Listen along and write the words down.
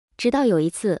直到有一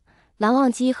次，蓝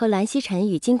忘机和蓝曦臣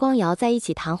与金光瑶在一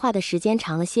起谈话的时间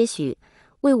长了些许，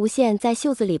魏无羡在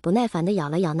袖子里不耐烦地咬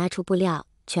了咬那处布料，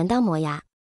全当磨牙。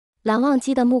蓝忘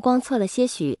机的目光侧了些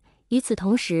许，与此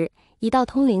同时，一道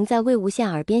通灵在魏无羡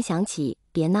耳边响起：“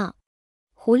别闹。”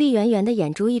狐狸圆圆的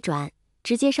眼珠一转，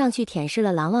直接上去舔舐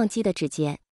了蓝忘机的指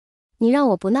节。“你让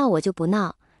我不闹我就不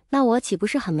闹，那我岂不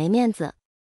是很没面子？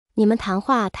你们谈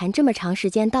话谈这么长时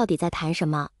间，到底在谈什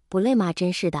么？不累吗？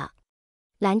真是的！”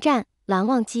蓝湛、蓝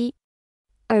忘机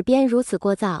耳边如此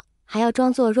聒噪，还要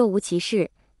装作若无其事。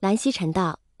蓝曦臣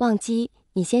道：“忘机，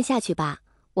你先下去吧，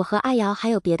我和阿瑶还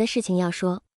有别的事情要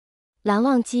说。”蓝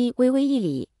忘机微微一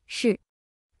礼：“是。”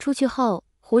出去后，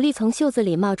狐狸从袖子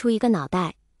里冒出一个脑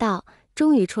袋，道：“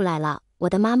终于出来了，我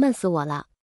的妈，闷死我了。”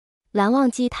蓝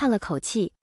忘机叹了口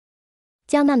气，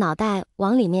将那脑袋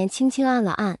往里面轻轻按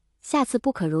了按，下次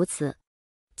不可如此。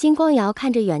金光瑶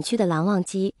看着远去的蓝忘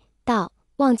机，道：“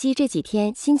忘机这几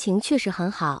天心情确实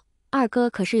很好，二哥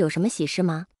可是有什么喜事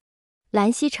吗？”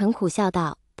蓝曦臣苦笑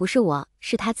道：“不是我，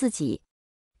是他自己。”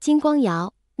金光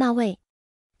瑶：“那位？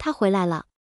他回来了。”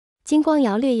金光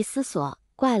瑶略一思索：“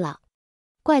怪了。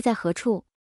怪在何处？”“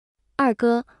二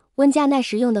哥，温家那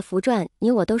时用的符篆，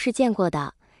你我都是见过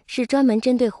的，是专门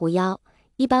针对狐妖，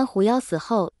一般狐妖死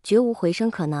后绝无回生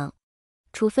可能，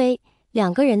除非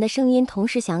两个人的声音同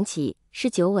时响起，是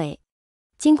九尾。”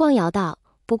金光瑶道：“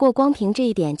不过光凭这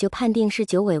一点就判定是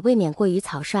九尾，未免过于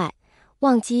草率。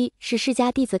忘机是世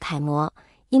家弟子楷模，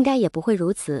应该也不会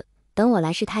如此。等我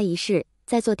来试他一试，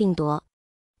再做定夺。”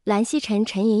蓝曦臣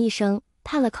沉吟一声，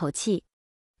叹了口气。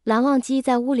蓝忘机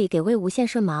在屋里给魏无羡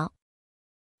顺毛，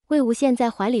魏无羡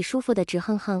在怀里舒服的直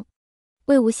哼哼。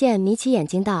魏无羡眯起眼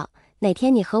睛道：“哪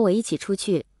天你和我一起出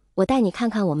去，我带你看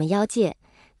看我们妖界，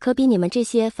可比你们这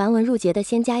些繁文缛节的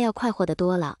仙家要快活得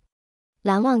多了。”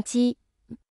蓝忘机：“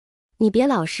你别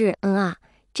老是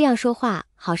这样说话，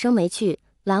好生没趣。”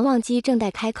蓝忘机正待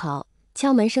开口，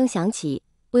敲门声响起，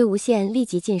魏无羡立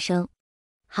即进声：“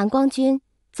含光君、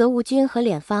泽无君和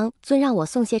敛方尊让我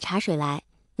送些茶水来，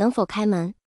能否开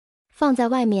门？放在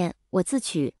外面，我自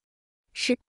取。”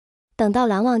是。等到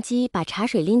蓝忘机把茶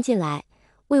水拎进来，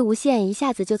魏无羡一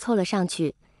下子就凑了上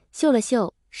去，嗅了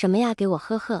嗅：“什么呀？给我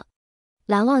喝喝。”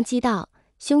蓝忘机道：“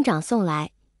兄长送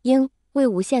来。”魏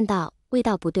无羡道：“味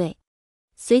道不对。”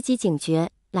随即警觉：“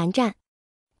蓝湛，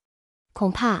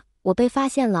恐怕我被发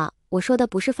现了。我说的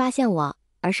不是发现我，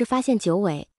而是发现九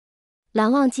尾。”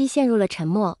蓝忘机陷入了沉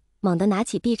默，猛地拿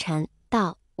起碧尘，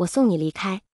道：“我送你离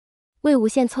开。”魏无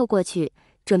羡凑过去，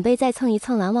准备再蹭一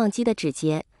蹭蓝忘机的指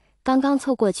节，刚刚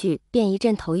凑过去，便一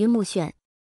阵头晕目眩。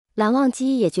蓝忘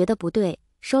机也觉得不对，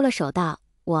收了手道：“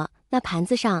那盘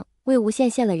子上。”魏无羡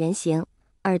现了人形，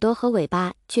耳朵和尾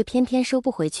巴却偏偏收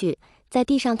不回去，在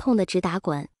地上痛得直打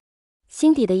滚，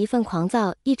心底的一份狂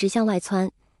躁一直向外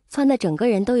窜得整个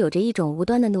人都有着一种无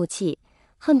端的怒气，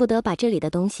恨不得把这里的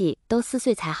东西都撕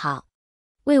碎才好。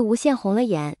魏无羡红了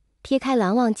眼，撇开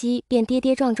蓝忘机便跌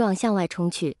跌撞撞向外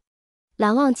冲去。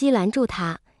蓝忘机拦住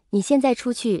他：“你现在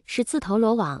出去是自投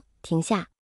罗网，停下。”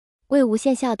魏无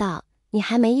羡笑道：“你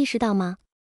还没意识到吗？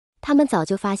他们早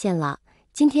就发现了，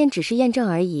今天只是验证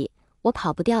而已，我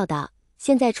跑不掉的，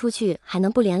现在出去还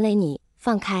能不连累你，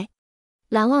放开。”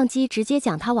蓝忘机直接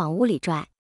将他往屋里拽。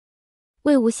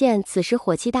魏无羡此时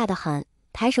火气大得很，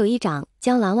抬手一掌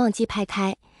将蓝忘机拍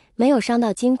开，没有伤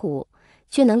到筋骨，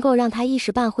却能够让他一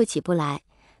时半会起不来。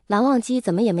蓝忘机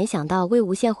怎么也没想到魏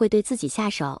无羡会对自己下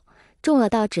手，中了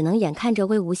道只能眼看着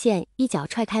魏无羡一脚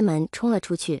踹开门冲了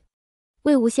出去。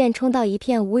魏无羡冲到一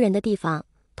片无人的地方，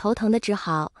头疼的直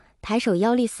嚎，抬手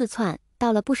腰力四窜，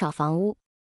到了不少房屋。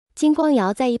金光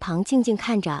瑶在一旁静静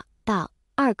看着，道：“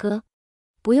二哥，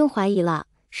不用怀疑了，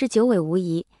是九尾无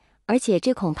疑，而且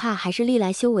这恐怕还是历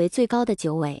来修为最高的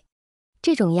九尾。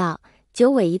这种药，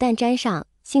九尾一旦沾上，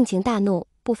性情大怒，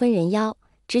不分人妖，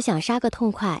只想杀个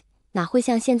痛快，哪会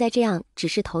像现在这样只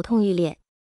是头痛欲裂？”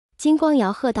金光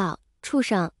瑶喝道：“畜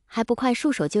生，还不快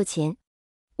束手就擒！”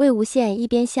魏无羡一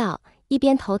边笑一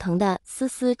边头疼的嘶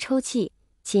嘶抽泣：“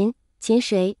擒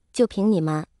谁？就凭你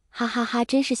们，哈哈哈，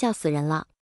真是笑死人了。”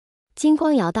金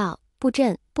光瑶道：“布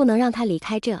阵，不能让他离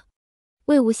开这。”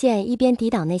魏无羡一边抵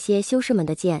挡那些修士们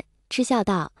的剑，嗤笑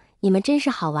道：“你们真是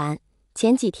好玩，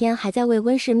前几天还在为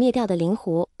温氏灭掉的灵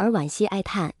狐而惋惜哀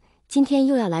叹，今天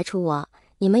又要来除我，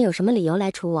你们有什么理由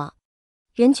来除我？”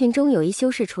人群中有一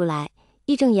修士出来，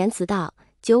义正言辞道：“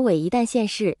九尾一旦现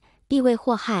世，必为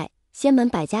祸害，仙门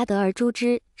百家得而诛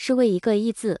之，是为一个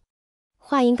义字。”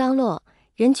话音刚落，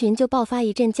人群就爆发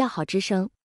一阵叫好之声。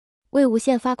魏无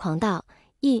羡发狂道：“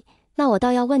那我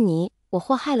倒要问你，我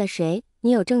祸害了谁？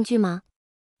你有证据吗？”“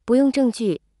不用证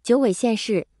据，九尾现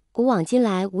世，古往今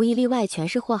来无一例外全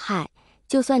是祸害，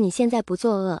就算你现在不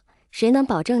作恶，谁能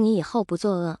保证你以后不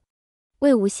作恶？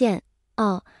魏无羡，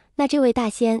哦，那这位大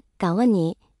仙，敢问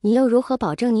你，你又如何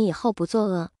保证你以后不作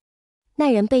恶？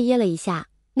那人被噎了一下，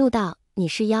怒道：你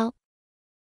是妖，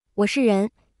我是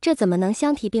人，这怎么能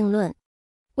相提并论？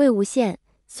魏无羡，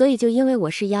所以就因为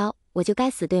我是妖，我就该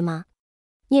死，对吗？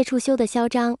聂处羞的嚣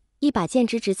张，一把剑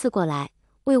直刺过来，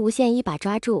魏无羡一把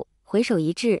抓住，回手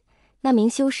一掷，那名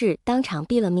修士当场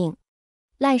毙了命。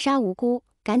滥杀无辜，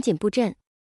赶紧布阵！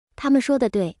他们说的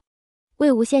对。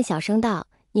魏无羡小声道：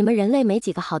你们人类没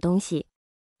几个好东西。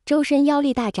周身妖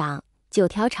力大涨，9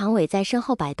条长尾在身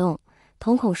后摆动，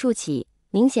瞳孔竖起，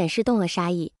明显是动了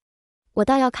杀意。我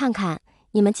倒要看看，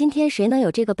你们今天谁能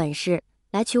有这个本事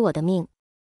来取我的命？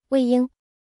魏婴、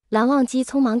蓝忘机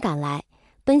匆忙赶来，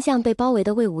奔向被包围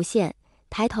的魏无羡，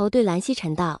抬头对蓝曦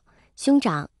臣道：兄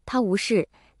长，他无事，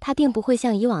他定不会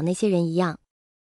像以往那些人一样